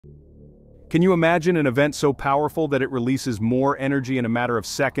Can you imagine an event so powerful that it releases more energy in a matter of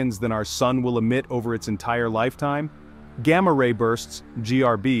seconds than our sun will emit over its entire lifetime? Gamma-ray bursts,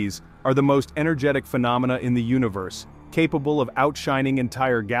 GRBs, are the most energetic phenomena in the universe, capable of outshining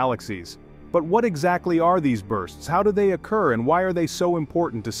entire galaxies. But what exactly are these bursts? How do they occur, and why are they so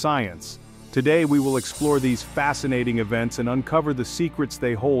important to science? Today we will explore these fascinating events and uncover the secrets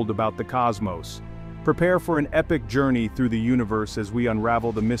they hold about the cosmos. Prepare for an epic journey through the universe as we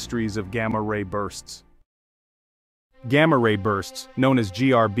unravel the mysteries of gamma-ray bursts. Gamma-ray bursts, known as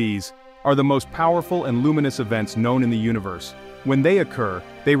GRBs, are the most powerful and luminous events known in the universe. When they occur,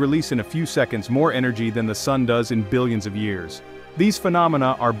 they release in a few seconds more energy than the sun does in billions of years. These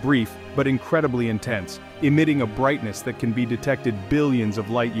phenomena are brief but incredibly intense, emitting a brightness that can be detected billions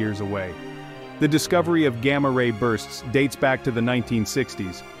of light years away. The discovery of gamma-ray bursts dates back to the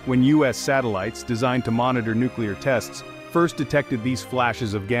 1960s, when US satellites designed to monitor nuclear tests first detected these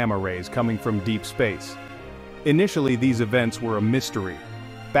flashes of gamma rays coming from deep space. Initially, these events were a mystery,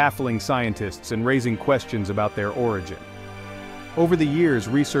 baffling scientists and raising questions about their origin. Over the years,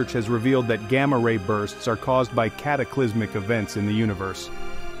 research has revealed that gamma-ray bursts are caused by cataclysmic events in the universe.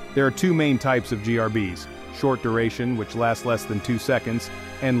 There are two main types of GRBs: short duration, which lasts less than 2 seconds,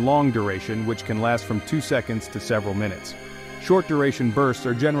 and long duration, which can last from 2 seconds to several minutes. Short duration bursts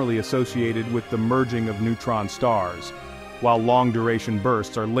are generally associated with the merging of neutron stars, while long duration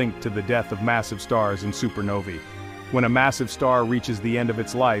bursts are linked to the death of massive stars and supernovae. When a massive star reaches the end of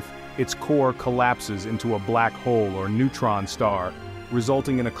its life, its core collapses into a black hole or neutron star,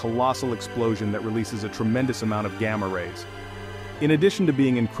 resulting in a colossal explosion that releases a tremendous amount of gamma rays. In addition to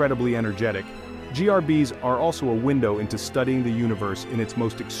being incredibly energetic, GRBs are also a window into studying the universe in its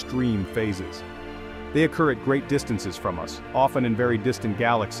most extreme phases. They occur at great distances from us, often in very distant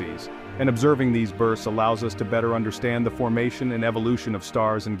galaxies, and observing these bursts allows us to better understand the formation and evolution of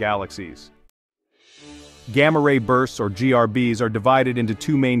stars and galaxies. Gamma-ray bursts, or GRBs, are divided into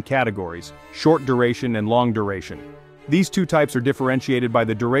two main categories: short duration and long duration. These two types are differentiated by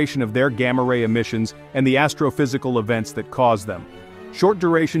the duration of their gamma-ray emissions and the astrophysical events that cause them.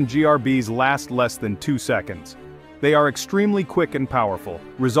 Short-duration GRBs last less than 2 seconds. They are extremely quick and powerful,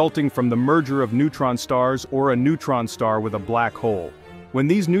 resulting from the merger of neutron stars or a neutron star with a black hole. When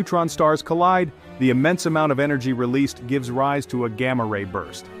these neutron stars collide, the immense amount of energy released gives rise to a gamma-ray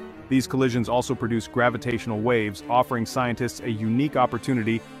burst. These collisions also produce gravitational waves, offering scientists a unique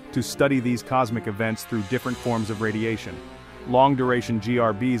opportunity to study these cosmic events through different forms of radiation. Long-duration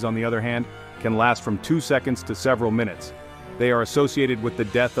GRBs, on the other hand, can last from 2 seconds to several minutes. They are associated with the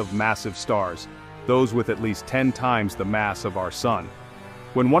death of massive stars, those with at least 10 times the mass of our sun.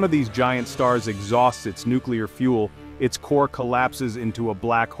 When one of these giant stars exhausts its nuclear fuel, its core collapses into a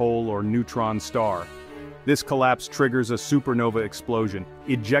black hole or neutron star. This collapse triggers a supernova explosion,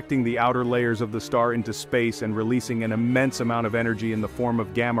 ejecting the outer layers of the star into space and releasing an immense amount of energy in the form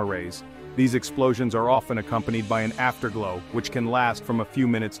of gamma rays. These explosions are often accompanied by an afterglow, which can last from a few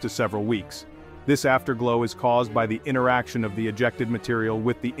minutes to several weeks. This afterglow is caused by the interaction of the ejected material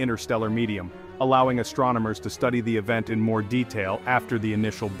with the interstellar medium, allowing astronomers to study the event in more detail after the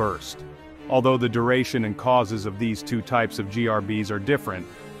initial burst. Although the duration and causes of these two types of GRBs are different,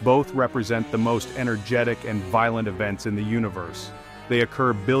 both represent the most energetic and violent events in the universe. They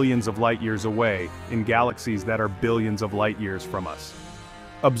occur billions of light years away, in galaxies that are billions of light years from us.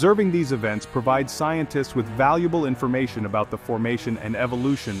 Observing these events provides scientists with valuable information about the formation and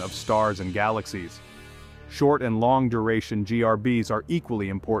evolution of stars and galaxies. Short and long duration GRBs are equally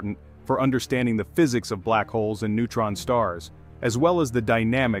important for understanding the physics of black holes and neutron stars, as well as the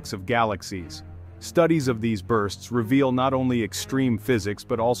dynamics of galaxies. Studies of these bursts reveal not only extreme physics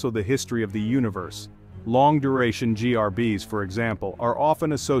but also the history of the universe. Long-duration GRBs, for example, are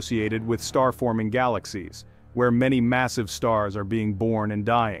often associated with star-forming galaxies, where many massive stars are being born and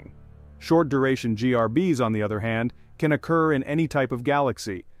dying. Short-duration GRBs, on the other hand, can occur in any type of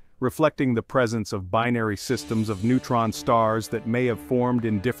galaxy, reflecting the presence of binary systems of neutron stars that may have formed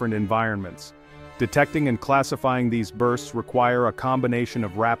in different environments. Detecting and classifying these bursts require a combination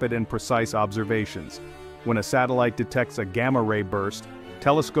of rapid and precise observations. When a satellite detects a gamma-ray burst,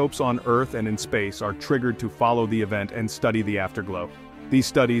 telescopes on Earth and in space are triggered to follow the event and study the afterglow. These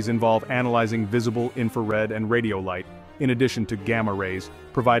studies involve analyzing visible infrared and radio light, in addition to gamma rays,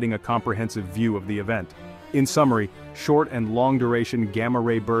 providing a comprehensive view of the event. In summary, short and long-duration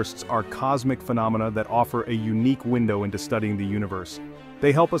gamma-ray bursts are cosmic phenomena that offer a unique window into studying the universe.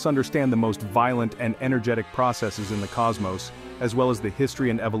 They help us understand the most violent and energetic processes in the cosmos, as well as the history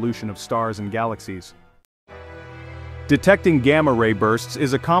and evolution of stars and galaxies. Detecting gamma-ray bursts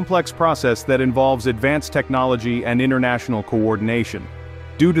is a complex process that involves advanced technology and international coordination.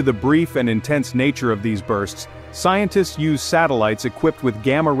 Due to the brief and intense nature of these bursts, scientists use satellites equipped with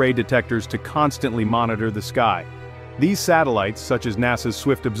gamma-ray detectors to constantly monitor the sky. These satellites, such as NASA's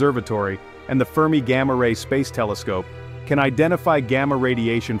Swift Observatory and the Fermi Gamma Ray Space Telescope, can identify gamma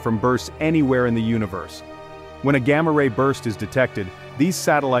radiation from bursts anywhere in the universe. When a gamma-ray burst is detected, these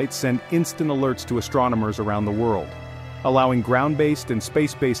satellites send instant alerts to astronomers around the world, allowing ground-based and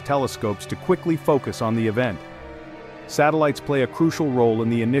space-based telescopes to quickly focus on the event. Satellites play a crucial role in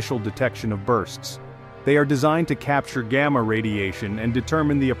the initial detection of bursts. They are designed to capture gamma radiation and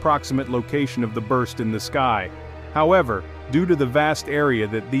determine the approximate location of the burst in the sky. However, due to the vast area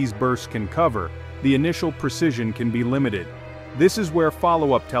that these bursts can cover, the initial precision can be limited. This is where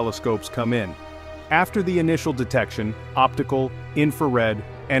follow-up telescopes come in. After the initial detection, optical, infrared,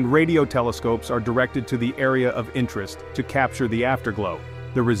 and radio telescopes are directed to the area of interest to capture the afterglow,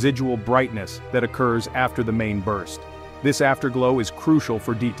 the residual brightness that occurs after the main burst. This afterglow is crucial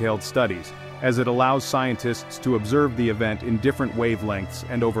for detailed studies, as it allows scientists to observe the event in different wavelengths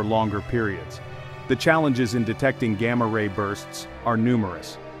and over longer periods. The challenges in detecting gamma-ray bursts are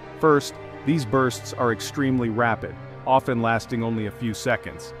numerous. First, these bursts are extremely rapid, often lasting only a few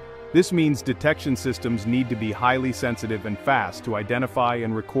seconds. This means detection systems need to be highly sensitive and fast to identify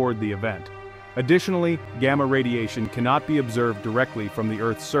and record the event. Additionally, gamma radiation cannot be observed directly from the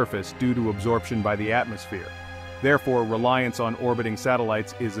Earth's surface due to absorption by the atmosphere. Therefore, reliance on orbiting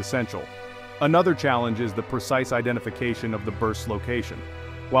satellites is essential. Another challenge is the precise identification of the burst's location.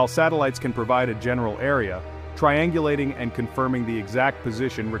 While satellites can provide a general area, triangulating and confirming the exact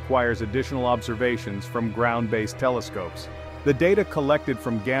position requires additional observations from ground-based telescopes. The data collected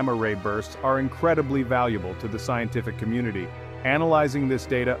from gamma-ray bursts are incredibly valuable to the scientific community. Analyzing this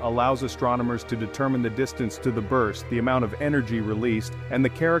data allows astronomers to determine the distance to the burst, the amount of energy released, and the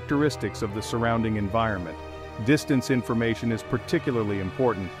characteristics of the surrounding environment. Distance information is particularly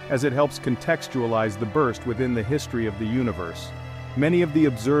important, as it helps contextualize the burst within the history of the universe. Many of the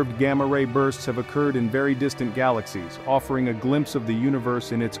observed gamma-ray bursts have occurred in very distant galaxies, offering a glimpse of the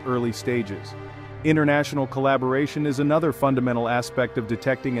universe in its early stages. International collaboration is another fundamental aspect of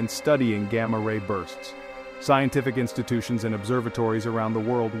detecting and studying gamma-ray bursts. Scientific institutions and observatories around the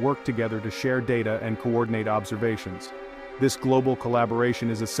world work together to share data and coordinate observations. This global collaboration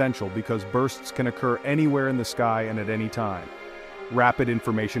is essential because bursts can occur anywhere in the sky and at any time. Rapid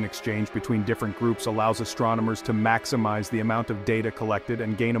information exchange between different groups allows astronomers to maximize the amount of data collected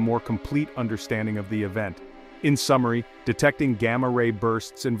and gain a more complete understanding of the event. In summary, detecting gamma-ray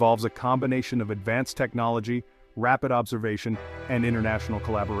bursts involves a combination of advanced technology, rapid observation, and international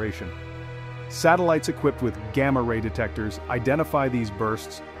collaboration. Satellites equipped with gamma-ray detectors identify these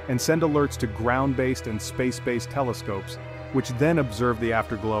bursts and send alerts to ground-based and space-based telescopes, which then observe the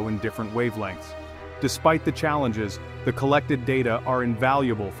afterglow in different wavelengths. Despite the challenges, the collected data are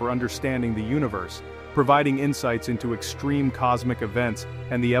invaluable for understanding the universe, providing insights into extreme cosmic events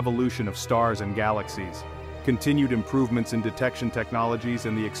and the evolution of stars and galaxies. Continued improvements in detection technologies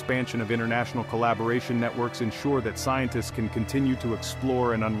and the expansion of international collaboration networks ensure that scientists can continue to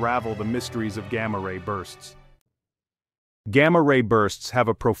explore and unravel the mysteries of gamma-ray bursts. Gamma-ray bursts have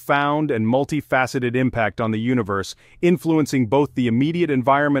a profound and multifaceted impact on the universe, influencing both the immediate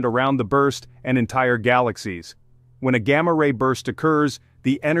environment around the burst and entire galaxies. When a gamma-ray burst occurs,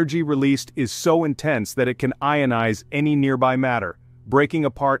 the energy released is so intense that it can ionize any nearby matter, breaking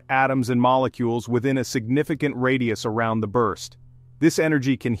apart atoms and molecules within a significant radius around the burst. This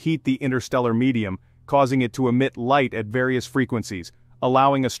energy can heat the interstellar medium, causing it to emit light at various frequencies,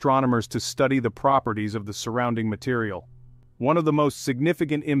 allowing astronomers to study the properties of the surrounding material. One of the most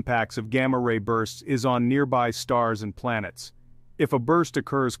significant impacts of gamma-ray bursts is on nearby stars and planets. If a burst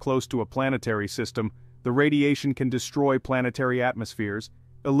occurs close to a planetary system, the radiation can destroy planetary atmospheres,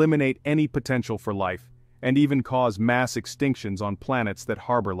 eliminate any potential for life, and even cause mass extinctions on planets that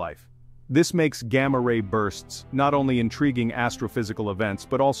harbor life. This makes gamma-ray bursts not only intriguing astrophysical events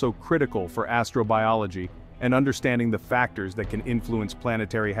but also critical for astrobiology and understanding the factors that can influence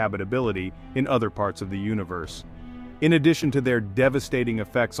planetary habitability in other parts of the universe. In addition to their devastating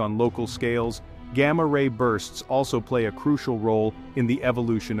effects on local scales, gamma-ray bursts also play a crucial role in the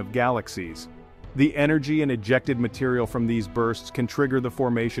evolution of galaxies. The energy and ejected material from these bursts can trigger the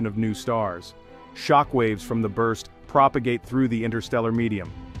formation of new stars. Shock waves from the burst propagate through the interstellar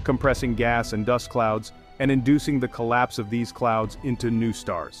medium, compressing gas and dust clouds, and inducing the collapse of these clouds into new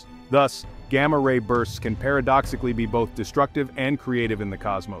stars. Thus, gamma-ray bursts can paradoxically be both destructive and creative in the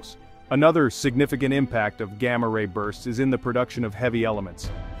cosmos. Another significant impact of gamma-ray bursts is in the production of heavy elements.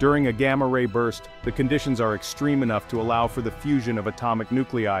 During a gamma-ray burst, the conditions are extreme enough to allow for the fusion of atomic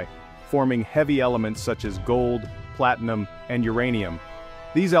nuclei, forming heavy elements such as gold, platinum, and uranium.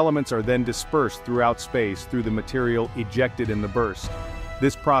 These elements are then dispersed throughout space through the material ejected in the burst.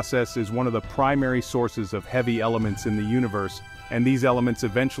 This process is one of the primary sources of heavy elements in the universe, and these elements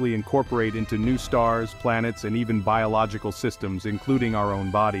eventually incorporate into new stars, planets, and even biological systems, including our own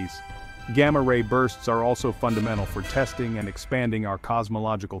bodies. Gamma-ray bursts are also fundamental for testing and expanding our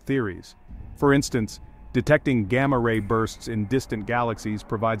cosmological theories. For instance, detecting gamma-ray bursts in distant galaxies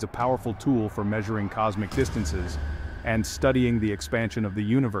provides a powerful tool for measuring cosmic distances and studying the expansion of the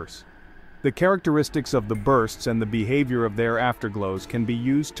universe. The characteristics of the bursts and the behavior of their afterglows can be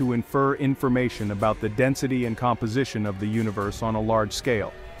used to infer information about the density and composition of the universe on a large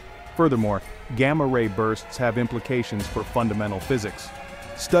scale. Furthermore, gamma-ray bursts have implications for fundamental physics.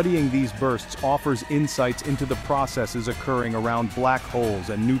 Studying these bursts offers insights into the processes occurring around black holes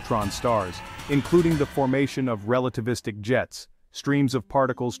and neutron stars, including the formation of relativistic jets, streams of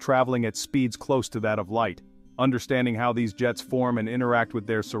particles traveling at speeds close to that of light. Understanding how these jets form and interact with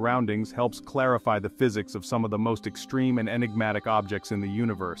their surroundings helps clarify the physics of some of the most extreme and enigmatic objects in the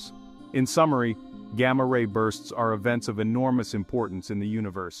universe. In summary, gamma-ray bursts are events of enormous importance in the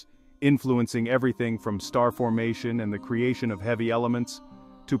universe, influencing everything from star formation and the creation of heavy elements,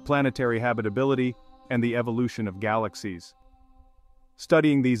 to planetary habitability and the evolution of galaxies.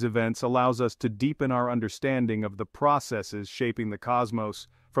 Studying these events allows us to deepen our understanding of the processes shaping the cosmos,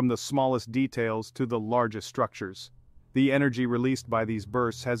 from the smallest details to the largest structures. The energy released by these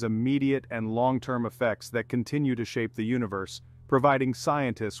bursts has immediate and long-term effects that continue to shape the universe, providing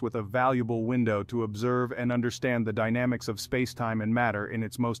scientists with a valuable window to observe and understand the dynamics of space-time and matter in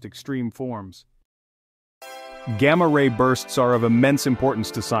its most extreme forms. Gamma-ray bursts are of immense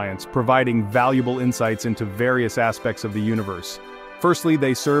importance to science, providing valuable insights into various aspects of the universe. Firstly,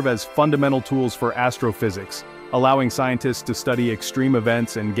 they serve as fundamental tools for astrophysics, allowing scientists to study extreme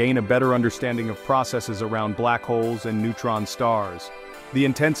events and gain a better understanding of processes around black holes and neutron stars. The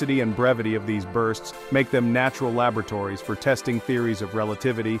intensity and brevity of these bursts make them natural laboratories for testing theories of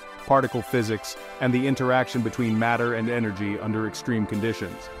relativity, particle physics, and the interaction between matter and energy under extreme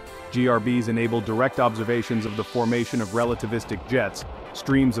conditions. GRBs enable direct observations of the formation of relativistic jets,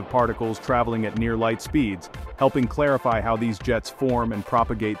 streams of particles traveling at near-light speeds, helping clarify how these jets form and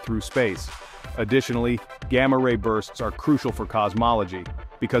propagate through space. Additionally, gamma-ray bursts are crucial for cosmology,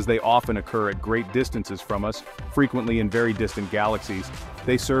 because they often occur at great distances from us, frequently in very distant galaxies.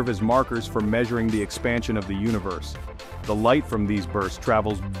 They serve as markers for measuring the expansion of the universe. The light from these bursts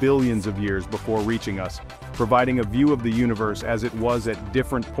travels billions of years before reaching us, providing a view of the universe as it was at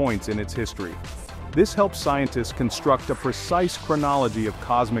different points in its history. This helps scientists construct a precise chronology of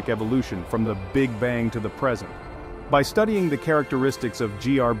cosmic evolution from the Big Bang to the present. By studying the characteristics of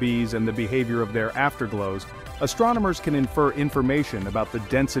GRBs and the behavior of their afterglows, astronomers can infer information about the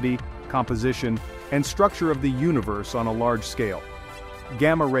density, composition, and structure of the universe on a large scale.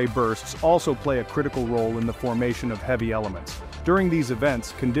 Gamma-ray bursts also play a critical role in the formation of heavy elements. During these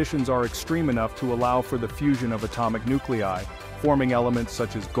events, conditions are extreme enough to allow for the fusion of atomic nuclei, forming elements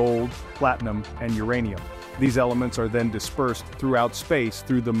such as gold, platinum, and uranium. These elements are then dispersed throughout space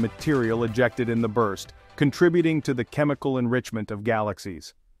through the material ejected in the burst, contributing to the chemical enrichment of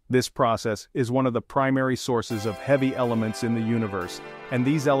galaxies. This process is one of the primary sources of heavy elements in the universe, and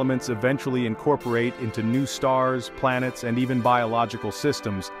these elements eventually incorporate into new stars, planets, and even biological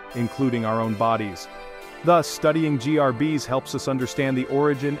systems, including our own bodies. Thus, studying GRBs helps us understand the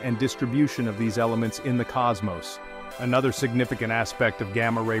origin and distribution of these elements in the cosmos. Another significant aspect of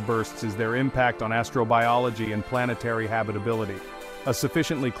gamma-ray bursts is their impact on astrobiology and planetary habitability. A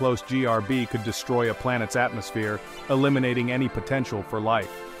sufficiently close GRB could destroy a planet's atmosphere, eliminating any potential for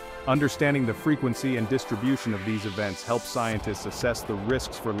life. Understanding the frequency and distribution of these events helps scientists assess the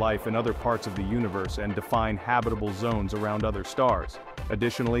risks for life in other parts of the universe and define habitable zones around other stars.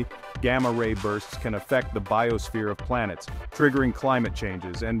 Additionally, gamma-ray bursts can affect the biosphere of planets, triggering climate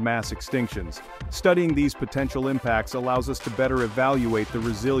changes and mass extinctions. Studying these potential impacts allows us to better evaluate the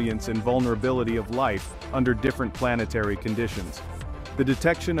resilience and vulnerability of life under different planetary conditions. The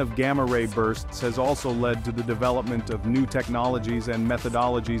detection of gamma-ray bursts has also led to the development of new technologies and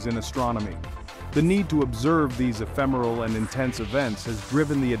methodologies in astronomy. The need to observe these ephemeral and intense events has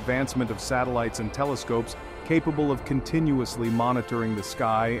driven the advancement of satellites and telescopes capable of continuously monitoring the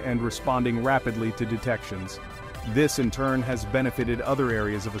sky and responding rapidly to detections. This in turn has benefited other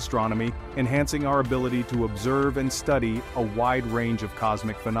areas of astronomy, enhancing our ability to observe and study a wide range of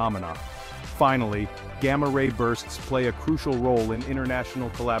cosmic phenomena. Finally, gamma-ray bursts play a crucial role in international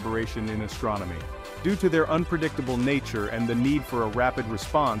collaboration in astronomy. Due to their unpredictable nature and the need for a rapid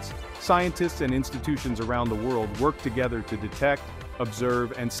response, scientists and institutions around the world work together to detect,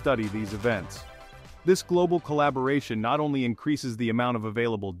 observe, and study these events. This global collaboration not only increases the amount of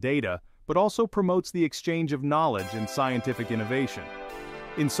available data, but also promotes the exchange of knowledge and scientific innovation.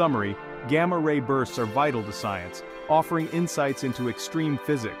 In summary, gamma-ray bursts are vital to science, offering insights into extreme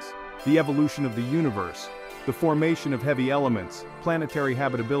physics, the evolution of the universe, the formation of heavy elements, planetary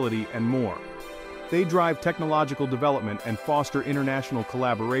habitability, and more. They drive technological development and foster international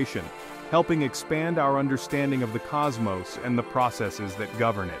collaboration, helping expand our understanding of the cosmos and the processes that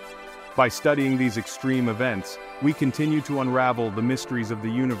govern it. By studying these extreme events, we continue to unravel the mysteries of the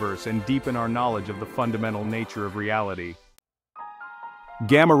universe and deepen our knowledge of the fundamental nature of reality.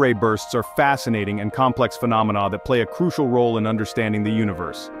 Gamma-ray bursts are fascinating and complex phenomena that play a crucial role in understanding the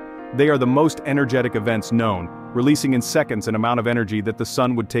universe. They are the most energetic events known, releasing in seconds an amount of energy that the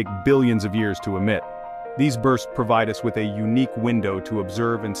sun would take billions of years to emit. These bursts provide us with a unique window to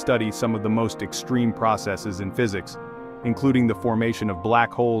observe and study some of the most extreme processes in physics, including the formation of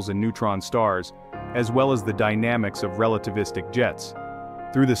black holes and neutron stars, as well as the dynamics of relativistic jets.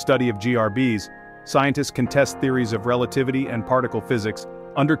 Through the study of GRBs, scientists can test theories of relativity and particle physics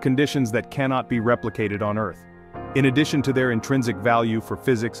under conditions that cannot be replicated on Earth. In addition to their intrinsic value for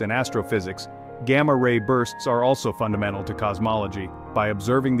physics and astrophysics, gamma-ray bursts are also fundamental to cosmology. By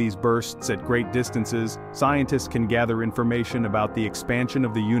observing these bursts at great distances, scientists can gather information about the expansion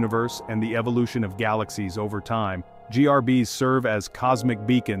of the universe and the evolution of galaxies over time. GRBs serve as cosmic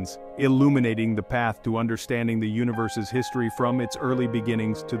beacons, illuminating the path to understanding the universe's history from its early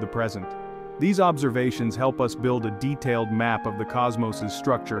beginnings to the present. These observations help us build a detailed map of the cosmos's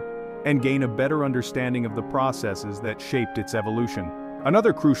structure and gain a better understanding of the processes that shaped its evolution.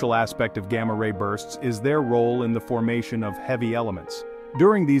 Another crucial aspect of gamma-ray bursts is their role in the formation of heavy elements.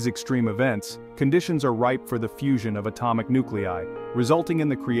 During these extreme events, conditions are ripe for the fusion of atomic nuclei, resulting in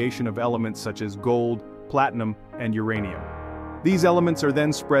the creation of elements such as gold, platinum, and uranium. These elements are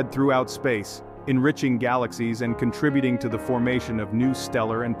then spread throughout space, enriching galaxies and contributing to the formation of new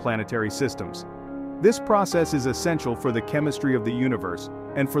stellar and planetary systems. This process is essential for the chemistry of the universe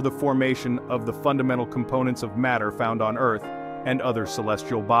and for the formation of the fundamental components of matter found on Earth and other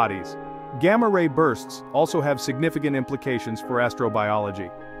celestial bodies. Gamma-ray bursts also have significant implications for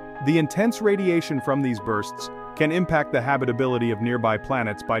astrobiology. The intense radiation from these bursts can impact the habitability of nearby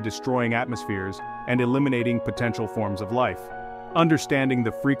planets by destroying atmospheres and eliminating potential forms of life. Understanding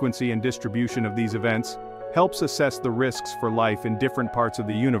the frequency and distribution of these events helps assess the risks for life in different parts of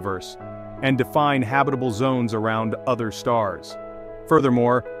the universe and define habitable zones around other stars.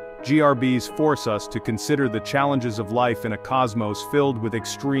 Furthermore, GRBs force us to consider the challenges of life in a cosmos filled with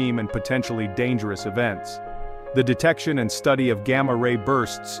extreme and potentially dangerous events. The detection and study of gamma-ray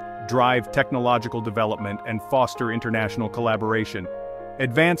bursts drive technological development and foster international collaboration.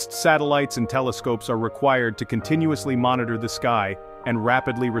 Advanced satellites and telescopes are required to continuously monitor the sky and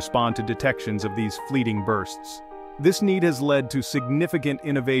rapidly respond to detections of these fleeting bursts. This need has led to significant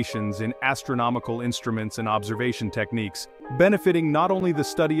innovations in astronomical instruments and observation techniques, benefiting not only the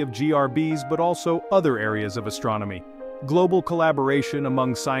study of GRBs but also other areas of astronomy. Global collaboration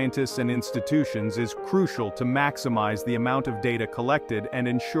among scientists and institutions is crucial to maximize the amount of data collected and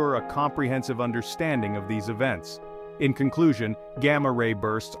ensure a comprehensive understanding of these events. In conclusion, gamma-ray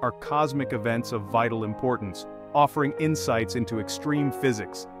bursts are cosmic events of vital importance, offering insights into extreme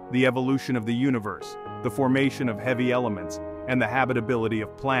physics, the evolution of the universe, the formation of heavy elements, and the habitability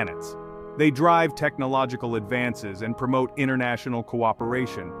of planets. They drive technological advances and promote international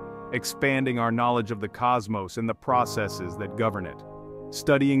cooperation, expanding our knowledge of the cosmos and the processes that govern it.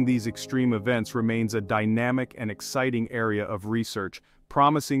 Studying these extreme events remains a dynamic and exciting area of research,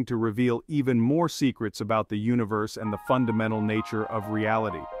 promising to reveal even more secrets about the universe and the fundamental nature of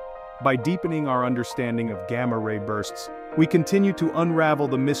reality. By deepening our understanding of gamma-ray bursts, we continue to unravel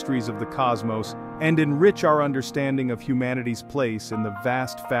the mysteries of the cosmos and enrich our understanding of humanity's place in the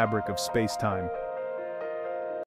vast fabric of space-time.